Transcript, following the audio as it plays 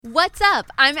What's up?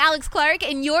 I'm Alex Clark,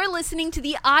 and you're listening to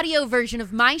the audio version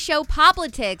of my show,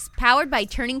 Poplitics, powered by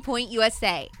Turning Point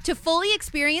USA. To fully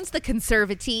experience the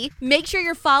conservative, make sure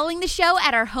you're following the show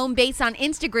at our home base on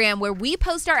Instagram, where we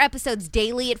post our episodes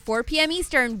daily at 4 p.m.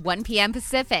 Eastern, 1 p.m.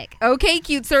 Pacific. Okay,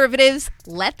 cute conservatives,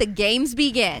 let the games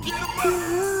begin. Material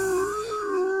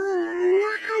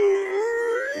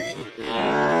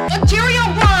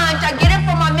brunch. I get it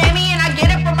from my mammy and I get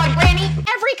it from my granny.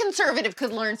 Every conservative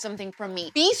could learn something from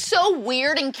me. Be so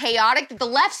weird and chaotic that the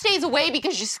left stays away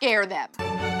because you scare them.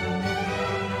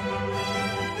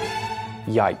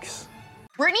 Yikes.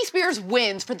 Britney Spears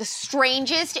wins for the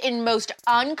strangest and most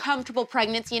uncomfortable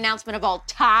pregnancy announcement of all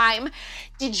time.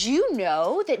 Did you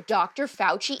know that Dr.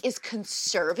 Fauci is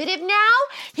conservative now?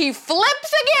 He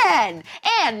flips again!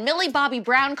 And Millie Bobby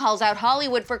Brown calls out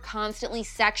Hollywood for constantly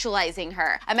sexualizing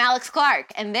her. I'm Alex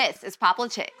Clark, and this is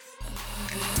Poplitics.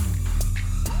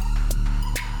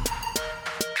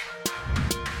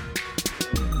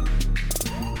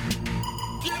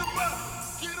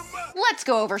 Let's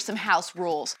go over some house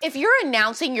rules. If you're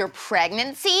announcing your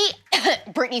pregnancy,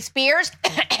 Britney Spears,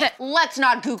 let's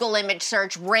not Google image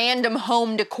search random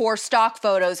home decor stock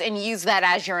photos and use that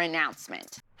as your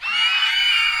announcement.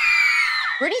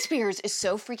 Britney Spears is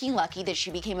so freaking lucky that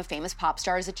she became a famous pop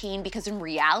star as a teen, because in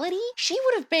reality, she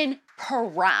would have been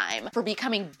prime for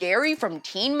becoming Gary from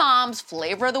Teen Mom's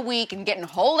Flavor of the Week and getting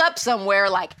holed up somewhere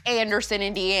like Anderson,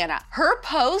 Indiana. Her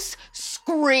posts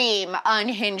scream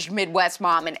unhinged Midwest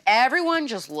mom, and everyone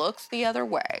just looks the other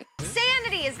way.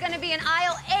 Sanity is gonna be in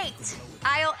aisle 8.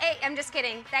 Aisle 8, I'm just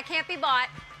kidding. That can't be bought.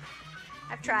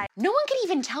 I've tried. No one could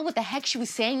even tell what the heck she was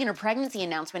saying in her pregnancy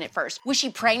announcement at first. Was she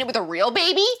pregnant with a real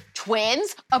baby?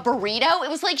 Twins? A burrito? It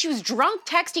was like she was drunk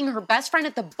texting her best friend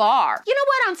at the bar. You know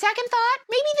what, on second thought,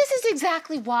 maybe this is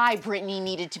exactly why Britney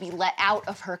needed to be let out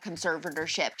of her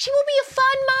conservatorship. She will be a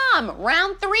fun mom.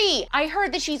 Round 3. I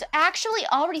heard that she's actually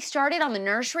already started on the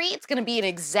nursery. It's gonna be an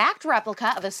exact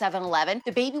replica of a 7-Eleven.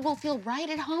 The baby will feel right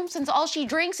at home since all she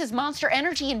drinks is Monster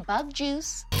Energy and bug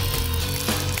juice.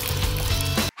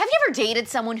 Have you ever dated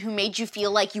someone who made you feel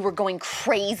like you were going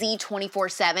crazy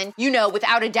 24/7? You know,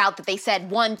 without a doubt that they said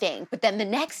one thing, but then the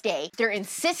next day, they're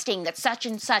insisting that such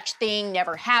and such thing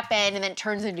never happened, and then it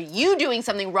turns into you doing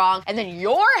something wrong, and then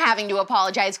you're having to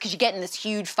apologize because you get in this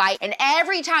huge fight, and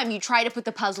every time you try to put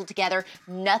the puzzle together,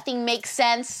 nothing makes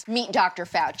sense. Meet Dr.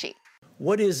 Fauci.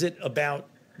 What is it about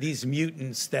these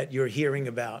mutants that you're hearing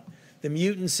about? The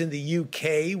mutants in the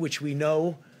UK, which we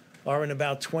know are in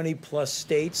about 20 plus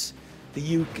states.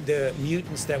 The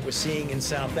mutants that we're seeing in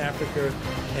South Africa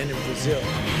and in Brazil.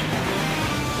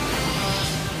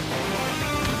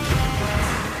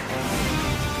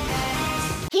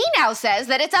 He now says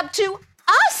that it's up to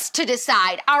us to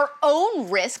decide our own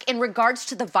risk in regards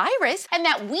to the virus, and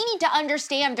that we need to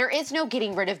understand there is no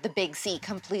getting rid of the big C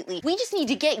completely. We just need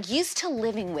to get used to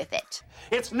living with it.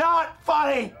 It's not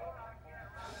funny.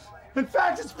 In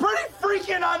fact, it's pretty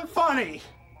freaking unfunny.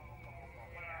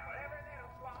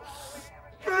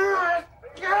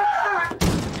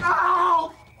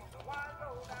 Ow!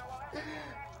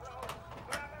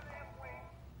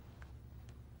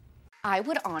 I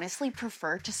would honestly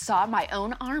prefer to saw my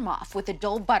own arm off with a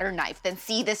dull butter knife than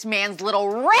see this man's little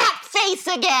rat face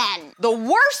again. The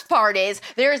worst part is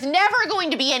there's never going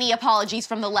to be any apologies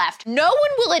from the left. No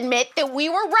one will admit that we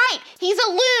were right. He's a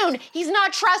loon. He's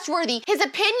not trustworthy. His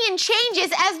opinion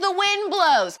changes as the wind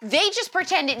blows. They just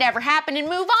pretend it never happened and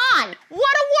move on. What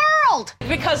a world!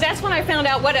 Because that's when I found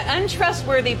out what an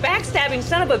untrustworthy, backstabbing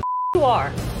son of a you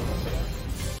are.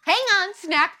 Hang on,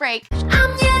 snack break.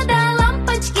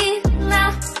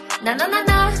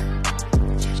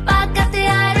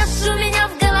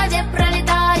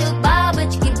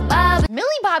 Millie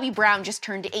Bobby Brown just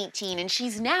turned 18, and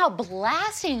she's now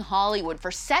blasting Hollywood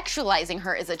for sexualizing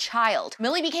her as a child.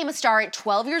 Millie became a star at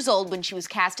 12 years old when she was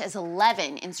cast as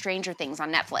 11 in Stranger Things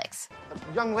on Netflix.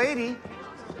 Young lady,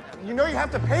 you know you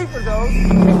have to pay for those.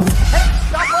 Hey,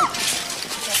 stop right.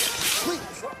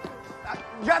 Please.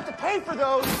 You have to pay for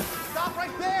those. Stop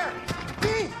right there.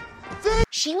 Thief.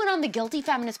 She went on the Guilty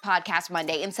Feminist podcast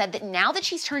Monday and said that now that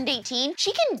she's turned 18,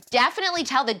 she can definitely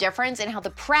tell the difference in how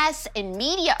the press and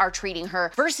media are treating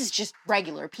her versus just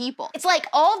regular people. It's like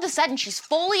all of a sudden she's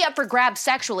fully up for grabs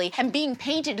sexually and being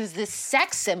painted as this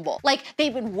sex symbol. Like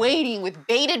they've been waiting with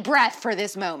bated breath for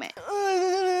this moment.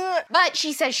 But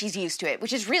she says she's used to it,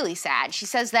 which is really sad. She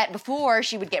says that before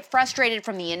she would get frustrated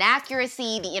from the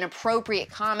inaccuracy, the inappropriate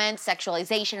comments,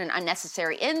 sexualization, and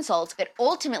unnecessary insults that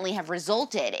ultimately have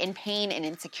resulted in pain and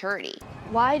insecurity.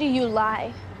 Why do you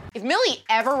lie? If Millie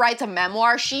ever writes a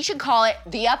memoir, she should call it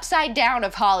The Upside Down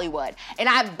of Hollywood. And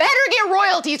I better get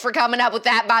royalties for coming up with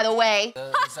that, by the way.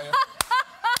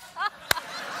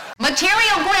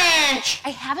 Material Grinch! I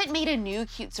haven't made a new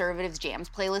Cute Conservatives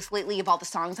Jams playlist lately of all the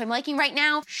songs I'm liking right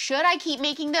now. Should I keep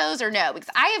making those or no? Because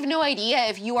I have no idea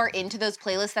if you are into those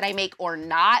playlists that I make or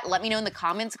not. Let me know in the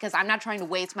comments because I'm not trying to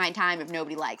waste my time if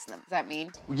nobody likes them. Does that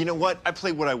mean? You know what? I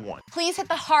play what I want. Please hit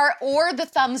the heart or the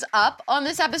thumbs up on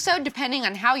this episode, depending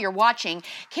on how you're watching.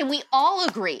 Can we all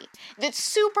agree that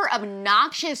super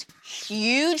obnoxious,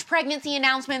 huge pregnancy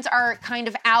announcements are kind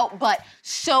of out, but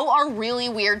so are really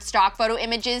weird stock photo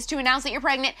images to announce that you're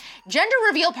pregnant? Gender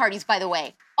reveal parties, by the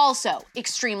way, also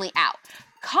extremely out.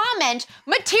 Comment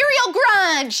material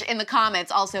grunge in the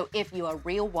comments. Also, if you're a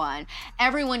real one,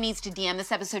 everyone needs to DM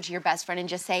this episode to your best friend and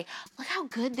just say, look how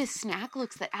good this snack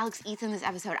looks that Alex eats in this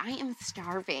episode. I am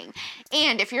starving.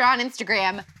 And if you're on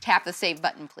Instagram, tap the save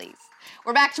button, please.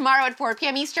 We're back tomorrow at 4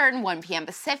 p.m. Eastern, 1 p.m.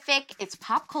 Pacific. It's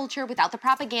pop culture without the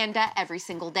propaganda every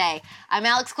single day. I'm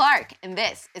Alex Clark, and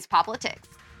this is Poplitics.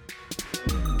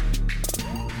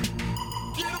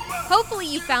 Hopefully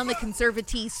you found the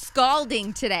Conservatee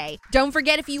scalding today. Don't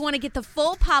forget, if you want to get the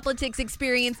full Poplitics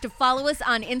experience, to follow us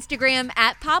on Instagram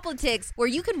at Poplitics, where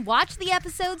you can watch the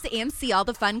episodes and see all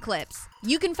the fun clips.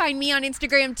 You can find me on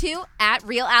Instagram too, at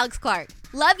Real Alex Clark.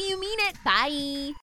 Love you, mean it. Bye.